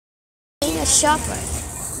a shopper.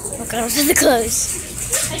 Look at the clothes.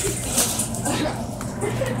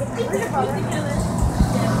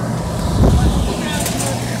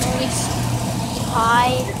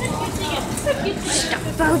 Pie.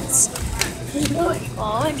 Stuffed boots.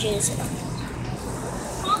 Oranges.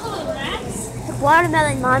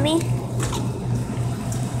 Watermelon, Mommy.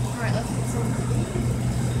 Alright, let's get some.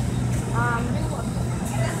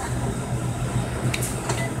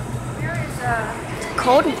 Here is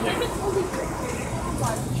Cold in here.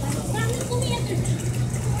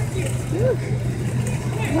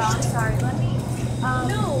 oh, sorry, let me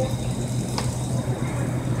no.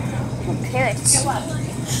 Carrots.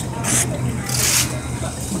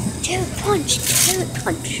 Carrot punch.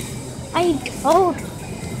 I need cold.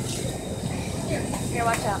 Here,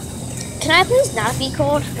 watch out. Can I please not be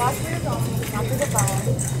cold? Watch where you're going, not through the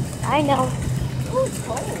phone. I know. Oh, it's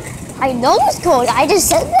cold. I know it's cold. I just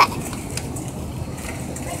said that.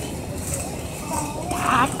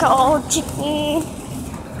 Taco, chicken,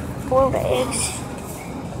 boiled eggs,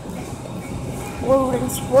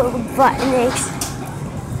 boiled button eggs.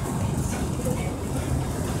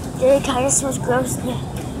 It kind of smells gross. Yeah.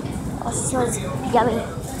 Also smells yummy.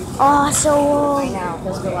 Oh, so Right now,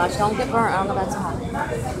 because the watch don't get burnt. I don't know if that's hot.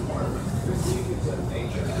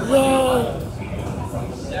 yay.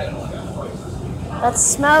 That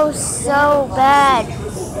smells so bad.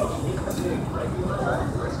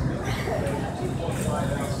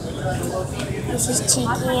 This is chicken.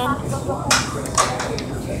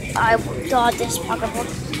 I got this pocketbook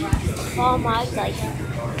all my life.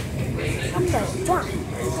 I'm gonna jump.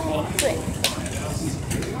 Okay,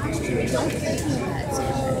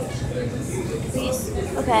 Please.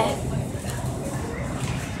 okay.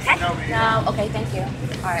 No. Okay, thank you.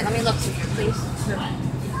 All right, let me look through here, please.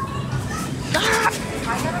 I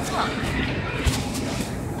gotta look.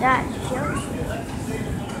 That shows.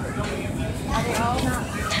 Are they all not?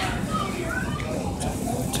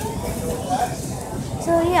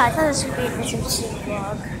 So yeah, I thought this would be an interesting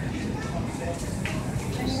vlog.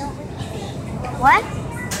 What?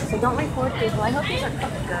 So don't record people. I hope these are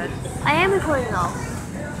cooked good. I am recording though.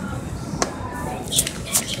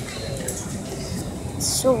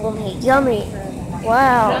 So yummy.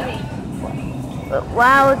 Wow.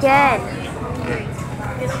 Wow again.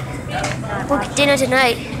 Book dinner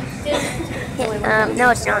tonight. No,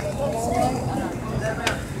 it's not.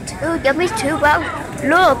 Too yummy too. Wow.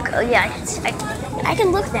 Look. Oh yeah. I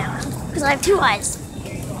can look now because I have two eyes.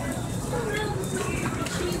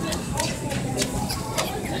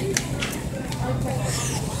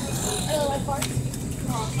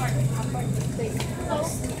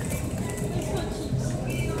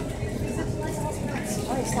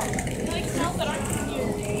 Is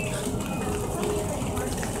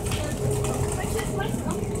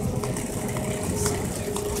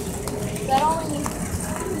that all we need?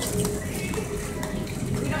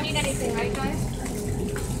 We don't need anything, right, guys?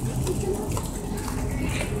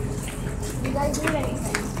 You guys need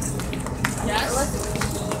anything?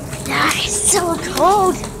 Yes. Ah, it's so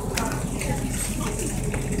cold.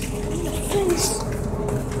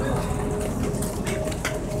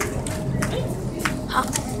 Hot.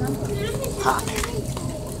 Hot.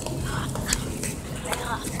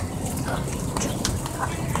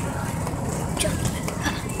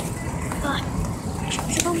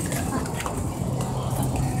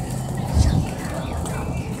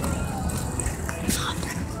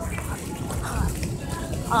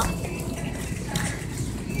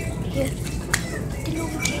 Here. Get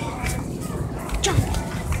over here. Jump.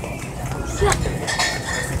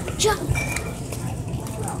 Jump.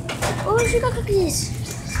 Oh, she got cookies.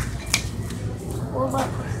 What?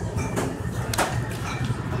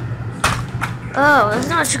 Oh, it's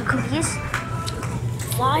not sugar cookies.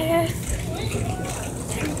 Fire.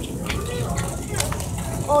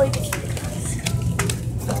 Oh, you can go.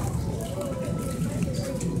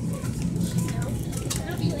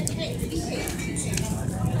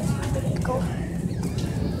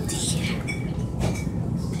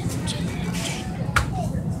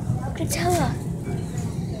 Nutella.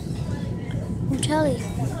 Nutella.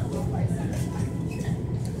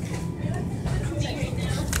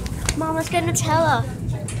 Mom, let's get Nutella.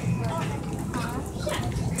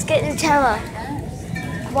 Let's get Nutella.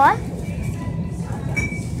 What?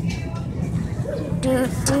 Do.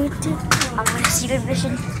 I'm on a secret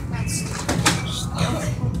mission.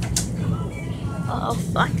 Oh,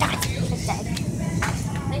 fuck that. It's dead.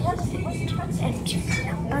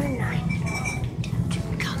 And number 9.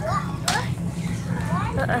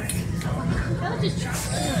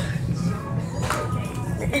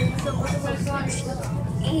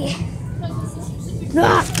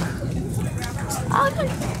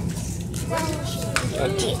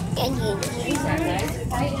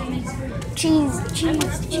 Cheese,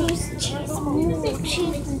 cheese, cheese, cheese, more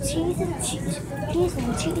cheese and cheese and cheese, cheese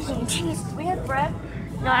and cheese and cheese. We have bread.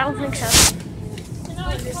 No, I don't think so.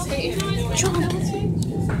 Jump.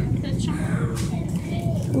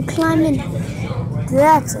 I'm climbing.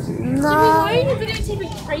 That's enough. Why are you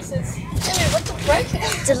videotaping prices? Anyway, what's the price?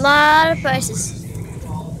 It's a lot of prices.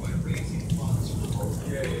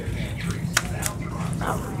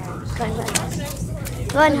 Oh,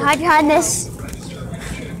 go on, hide behind this.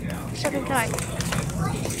 Second card.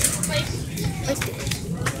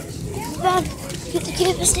 Run, get the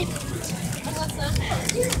kid asleep.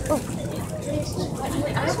 Oh.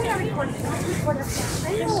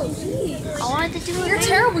 I wanted to do it. You're a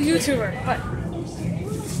terrible YouTuber, but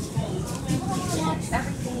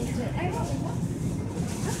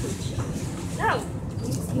no.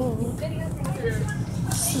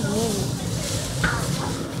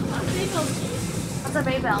 What's a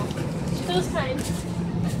Baybell? Those kind.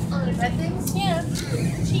 Oh, the red things? Yeah.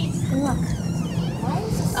 Cheese. Look.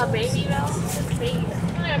 A baby bell? Baby.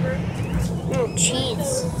 Whatever. No,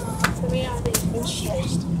 cheese. The reality.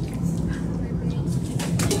 Interesting.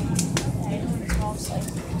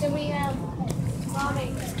 Then we have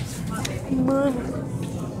ramen. Moon.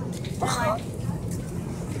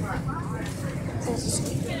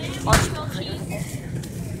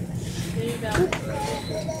 Baby bell.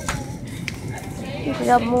 We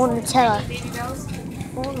got more Nutella. Baby bells.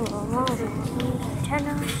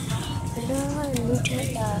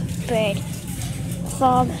 Nutella bread.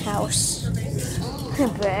 Farmhouse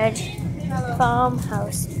bread.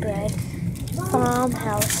 Farmhouse bread.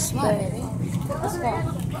 Farmhouse bread.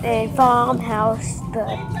 And farmhouse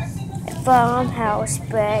bread. Farmhouse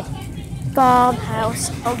bread.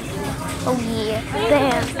 Farmhouse. Oh yeah.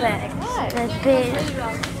 Bam bag. A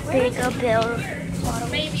bigger bill.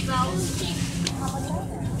 Baby bells.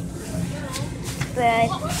 Bread. A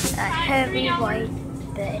heavy white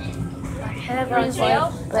bread. A heavy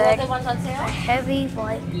white bread. The ones on A sale? heavy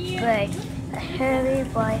white bread. A heavy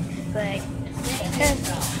white bread.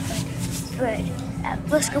 Bread. A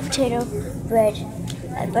Bisco potato bread.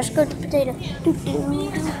 A Bisco potato. Do, do,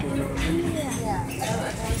 do, do.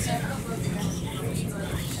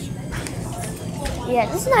 Yeah,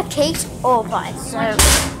 this is not cakes or pies, so.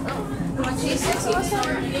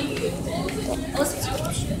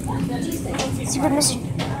 Secret mission.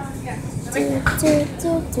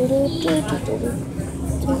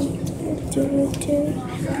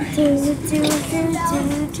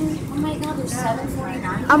 Oh my god, there's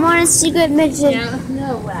 749. I'm on a secret mission.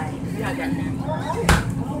 No way. You're not getting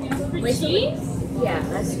that. Wait till we. Yeah,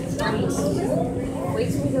 that's nice. Wait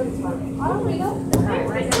till we go to the park. Oh, we go. Alright,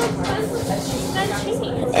 right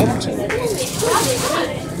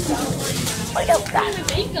Oh, no, God. The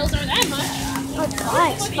baby bells aren't that much. Oh,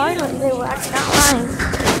 guys, finally they were actually not lying.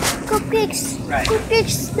 Cupcakes!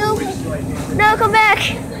 Cupcakes! No! No, come back!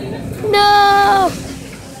 No!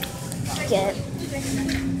 Get it.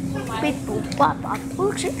 Beep, boop, bop, bop,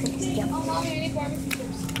 boop, chickens. Yeah. Oh, Mom, you need barbecue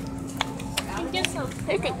chips. You can get some.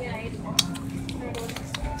 Okay.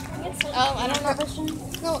 I don't know.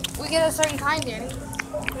 No, we get a certain kind, Danny.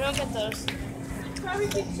 We don't get those.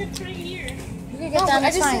 Barbecue chips right here. You can get them,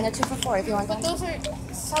 it's fine. They're 2 for $4 if you want But them. those are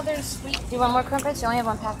southern sweet. Do you want more crumpets? You only have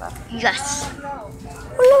 1 pack left. Yes. No.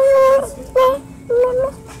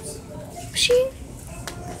 She.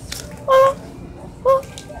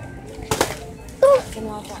 Give me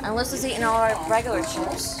all that. Unless it's eating all our regular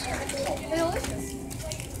chips. They're delicious.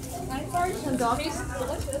 I'm sorry, some doggies.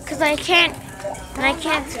 Delicious. Because I can't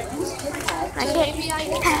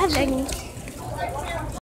have any.